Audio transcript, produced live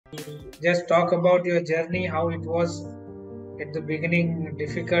just talk about your journey, how it was at the beginning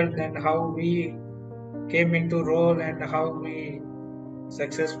difficult, and how we came into role, and how we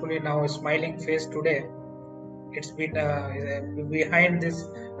successfully now a smiling face today. It's been behind this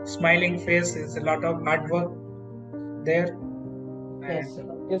smiling face is a lot of hard work there. Yes,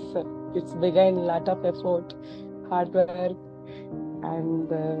 And yes, sir. It's begun a lot of effort, hard work, and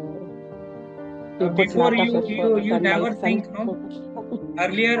you put before lot of effort you on never myself. think, no,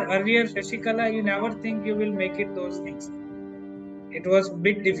 earlier Shashikala, you never think you will make it those things. It was a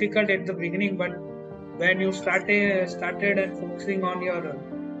bit difficult at the beginning, but when you started and focusing on your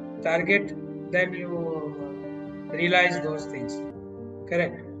target, then you realize those things.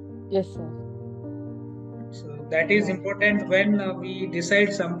 Correct. Yes, sir. So that is Yeah. important when we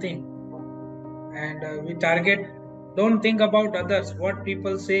decide something and we target. Don't think about others, what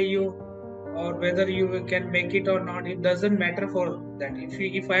people say you, or whether you can make it or not. It doesn't matter for that.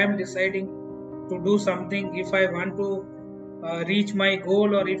 If I am deciding to do something, if I want to reach my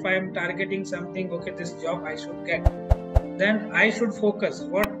goal, or if I am targeting something, okay, this job I should get, then I should focus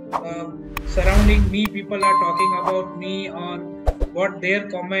what surrounding me people are talking about me, or what their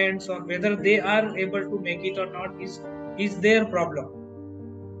comments, or whether they are able to make it or not is their problem.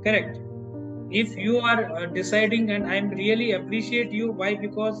 Correct. If you are deciding, and I'm really appreciate you, why?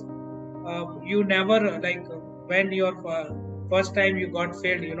 Because you never when your first time you got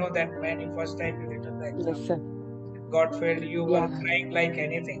failed, you know that when you first time you written the Yes, exam sir. got failed, you were Yeah. crying like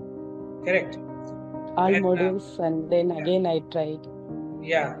anything. Correct. All Then modules, and then yeah, again I tried.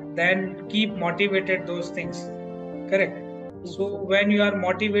 yeah, then keep motivated those things. Correct. Yes, So sir. when you are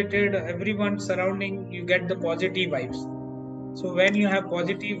motivated, everyone surrounding you get the positive vibes. So when you have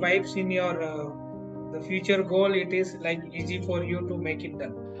positive vibes in your the future goal, it is like easy for you to make it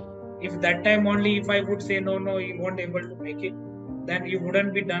done. If that time only, if I would say no, no, you won't able to make it, then you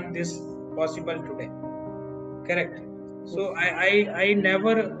wouldn't be done this possible today. Correct. So Yes, sir. I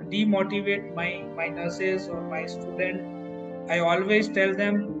never demotivate my nurses or my student. I always tell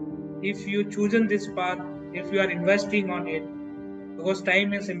them, if you chosen this path, if you are investing on it, because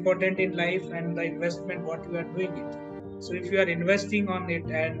time is important in life, and the investment what you are doing it. So if you are investing on it,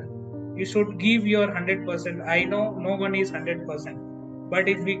 and you should give your 100%. I know no one is 100%, but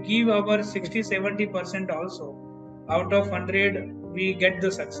if we give our Yes, 60-70% also, out of 100 we get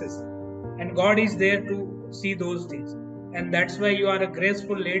the success, and God is there to see those things. And that's why you are a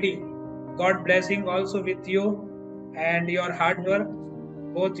graceful lady. God blessing also with you, and your hard work,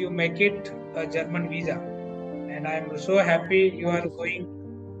 both you make it a German visa. And I'm so happy you thank are you, sir. going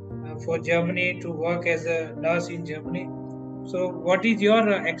for Germany to work as a nurse in Germany. So, what is your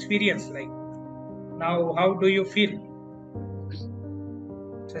experience like now? How do you feel,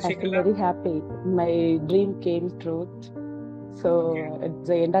 I feel Shashikala? very happy. My dream came true. Okay. So at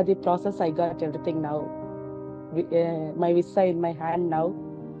the end of the process, I got everything now. My visa in my hand now.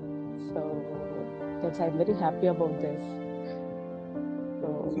 So that's I'm very happy about this.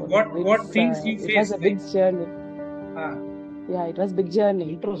 So, So what things you it was face a like? big journey. Uh, Yeah, it was big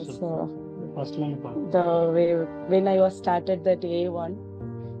journey. Intro, sir. So First line part. the way when I was started that A1,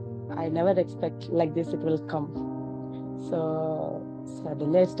 I never expect like this it will come. So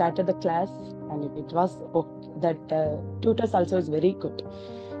suddenly I started the class, and it was okay. That tutors also is very good.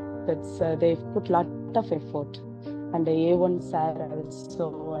 That's they put lot of effort, and the A1 sir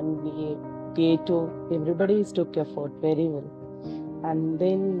also, and the A2, everybody took effort very well. And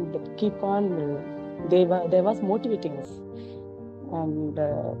then keep on, they was motivating us, and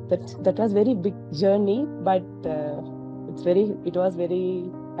that was very big journey, but it was very,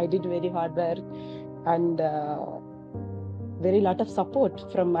 I did very hard work, and very lot of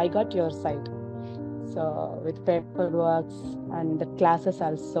support from I got your side. So with paperwork and the classes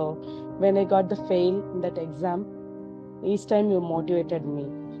also, when I got the fail in that exam, each time you motivated me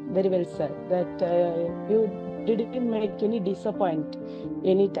very well, sir. That you didn't make any disappoint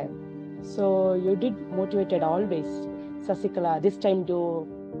anytime. So you did motivated always. Sasikala, this time do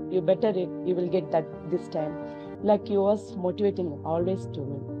you better it, you will get that this time. Like you was motivating always to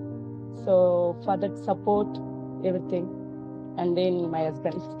me. So for that support, everything, and then my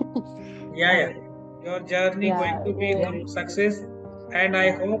husband. yeah, yeah. and Your journey going yeah, to become success, and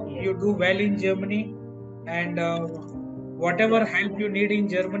I hope Yes. you do well in Germany. And whatever help you need in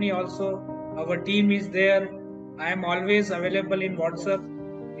Germany, also our team is there. I am always available in WhatsApp.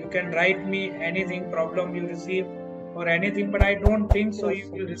 You can write me anything problem you receive or anything, but I don't think so you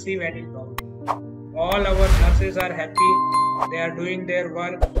yes, will sir. receive any problem. All our nurses are happy. They are doing their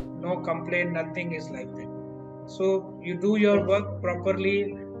work. No complaint. Nothing is like that. So you do your Yes, work properly.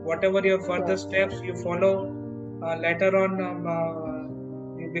 Whatever your further sure. steps you follow. Later on,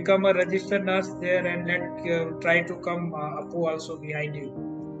 become a registered nurse there, and try to come Apu also behind you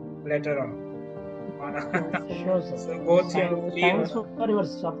later on. Sure, sir. So both Sure. you Thanks for your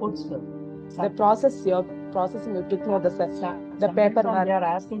support, sir. The process, your processing, you took note of the Sometimes paperwork. they are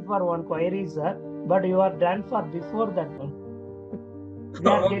asking for one query, sir, but you are done for before that one. We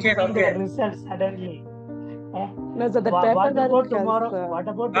are Okay, getting okay. the results suddenly. No, so the What paperwork about tomorrow? is, What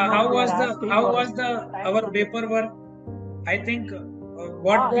about tomorrow? How We was are the asking how for was the time our for paperwork? I think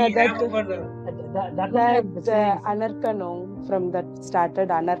what yeah, we have our that only I'm that saying, sir. Anarkano, from that started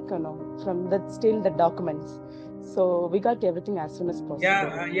Anarkano, from that still the documents. So we got everything as soon as possible.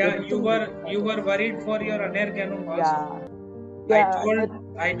 yeah. Everything You were worried for your Anerganum also. yeah,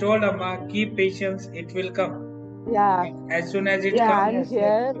 I told Amma, keep patience, it will come. yeah. As soon as it Yeah, comes, I'm Yes,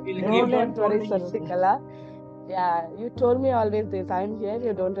 here. we'll they You give only you. I'm don't worry, told you. Sasikala. Yeah, you told me always this. I'm here.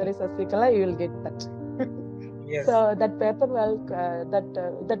 You don't worry, Sasikala. You will get that. Yes. So that paperwork,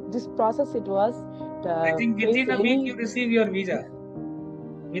 that this process, it was. I think within a week you receive your visa.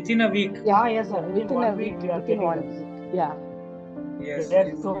 Within a week. Yeah, Yes, sir. Within within 1 a week week, we are within getting 1 that. week. Yeah, Yes, They are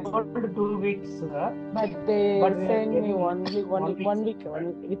yes, yes. told 2 weeks, sir. but they But we are sent me getting only one 1 week.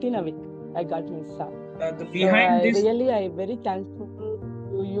 within a week. I got my visa. The So behind this. I very thankful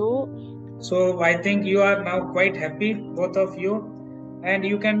to you. So I think you are now quite happy, both of you, and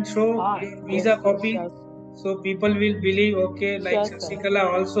you can show your visa Yes, copy, sure, so people will believe. Okay, like sure, sir. Sasikala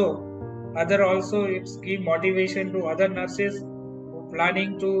also, other also, it's give motivation to other nurses who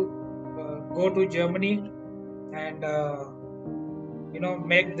planning to go to Germany and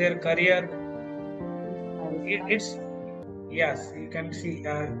make their career. It's yes, you can see.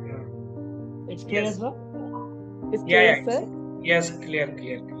 It's clear, Yes. sir? It's Yeah, clear, sir? yes, clear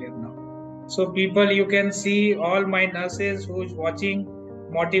now. So people, you can see all my nurses who's watching,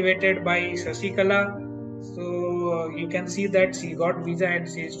 motivated by Sasikala. So you can see that she got visa and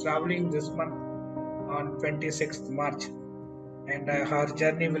she is traveling this month on 26th March, and her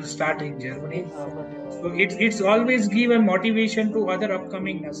journey will start in Germany. Yes, sir. So it's always give a motivation to other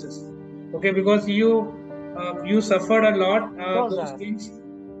upcoming nurses. Okay, because you suffered a lot No, those sir. things.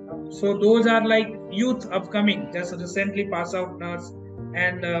 So those are like youth upcoming, just recently pass out nurse,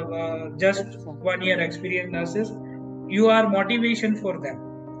 and just Yes, sir. 1 year experienced nurses. You are motivation for them.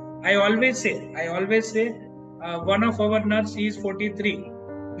 I always say, one of our nurse is 43.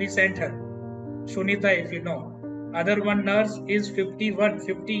 We sent her, Shunita, if you know. Other one nurse is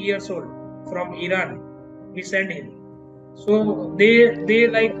 50 years old from Iran. We send him. So they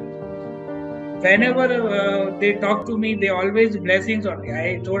like whenever they talk to me, they always blessings on me.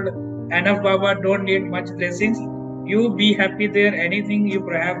 I told Anaf Baba, don't need much blessings. You be happy there. Anything you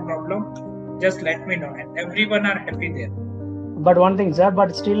have problem, just let me know. And everyone are happy there. But one thing, sir,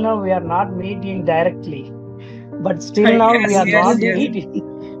 but still now we are not meeting directly. But still now we are not meeting.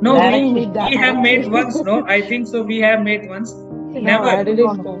 No, directly. we have made once. No, I think so. We have made once. No, Never. I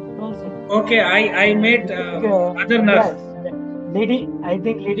didn't. No, sir. Okay, I met other nurse. Lydia, I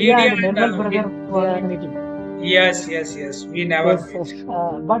think Lydia Lydia and and Nirmal brother only Yeah. meeting. Yes. We never Yes, met.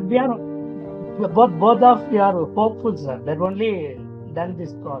 sir. But we are both of you are hopeful, sir. That only done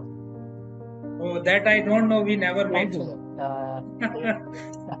this call. Oh, that I don't know. We never met. Thank you, sir.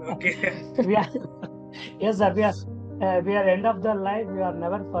 Okay. We are, yes, sir. We are end of the life. We are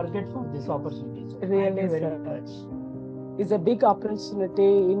never forget for this opportunity. Sir. Thank Really, you very sir. much. It's a big opportunity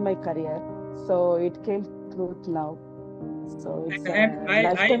in my career. So it came true now. So it's And a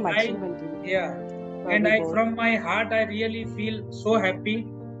lifetime achievement. yeah. For And me both. from my heart, I really feel so happy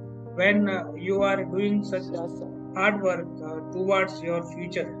when you are doing such Sure, sir. hard work towards your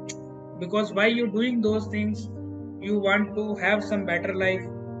future. Because by you doing those things, you want to have some better life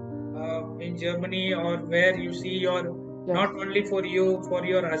in Germany, or where you see your Yes. not only for you, for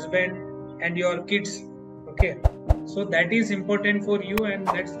your husband and your kids. Okay, so that is important for you, and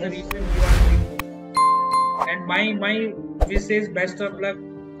that's the Yes. reason you are doing it. And my wish is best of luck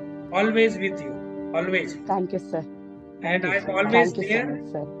always with you, always. Thank you, sir. And I'm sir. always Thank you so there. much,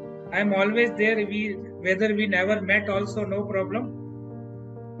 sir. I'm always there. Whether we never met, also no problem.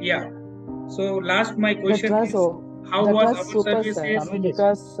 Yeah. So last my question is, how that was was our super, sir. services?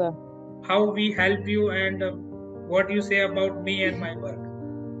 Because How we help you, and what you say about me and my work?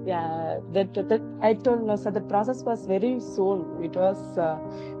 yeah, that I told no, sir. The process was very soon. It was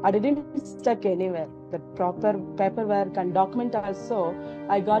I didn't stuck anywhere. The proper paperwork and document also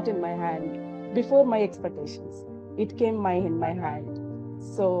I got in my hand before my expectations. It came in my hand.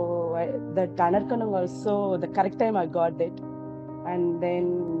 So the Tanarkanang also the correct time I got it, and then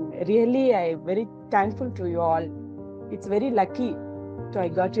really I very thankful to you all. It's very lucky. So I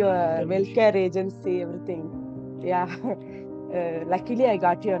got your Welcare agency, everything. Yeah. luckily I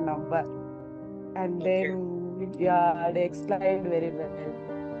got your number, and Okay. then they explained very well.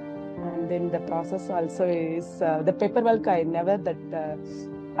 And then the process also is the paperwork. I never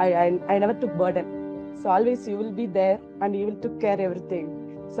took burden. So always you will be there and you will took care everything.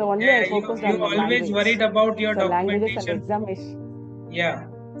 So only I focused You on my always language. worried about your So languages and documentation. examination. Yeah.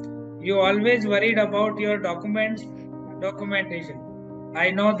 You always worried about your documentation. I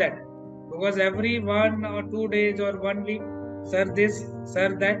know that because every 1 or 2 days or 1 week, sir this, sir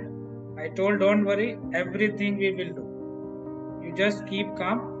that. I told, don't worry, everything we will do. You just keep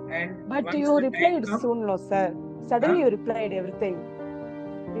calm, and But once you the time replied comes, soon, no, sir. Suddenly you replied everything.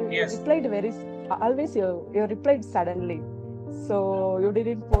 You yes, replied always you replied suddenly. So you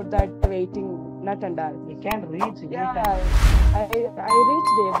didn't put that waiting, not and all. We can reach Yeah, anytime. I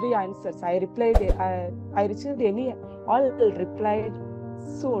reached every answers. I replied. I received all replied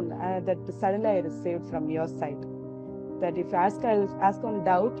soon. That suddenly I received from your side. That if I'll ask on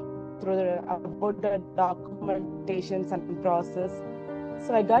doubt about the documentations and process.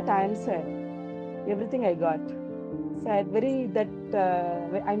 So I got answer. Everything I got. So I'm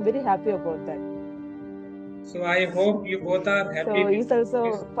very happy about that. so I hope you both are happy So with it's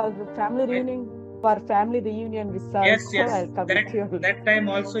also this. for the family reunion. For family reunion with Yes, also, yes. I'll come with you. That time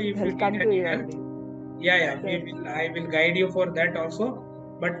also, if you I'll need come to any you help, only. I will guide you for that also.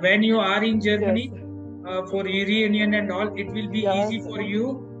 But when you are in Germany Yes. for reunion and all, it will be Yes. easy for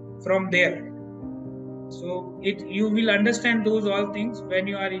you from there. So you will understand those all things when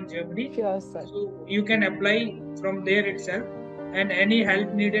you are in Germany. Sure, sir. So you can apply from there itself, and any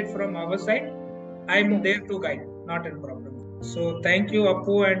help needed from our side, I'm Yes. there to guide. Not a problem. So thank you,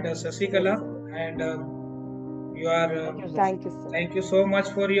 Appu and Sasikala, Yes, sir. and you are. Thank you, sir. Thank you, sir. Thank you so much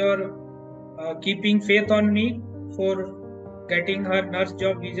for your keeping faith on me for getting her nurse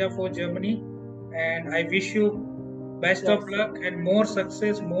job visa for Germany, and I wish you best Yes, of sir. luck and more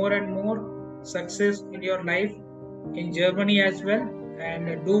success, more and more success in your life in Germany as well, and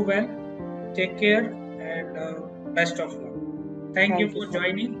do well. Take care and best of luck. Thank you Thank you, for sir.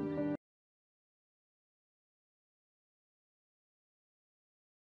 joining.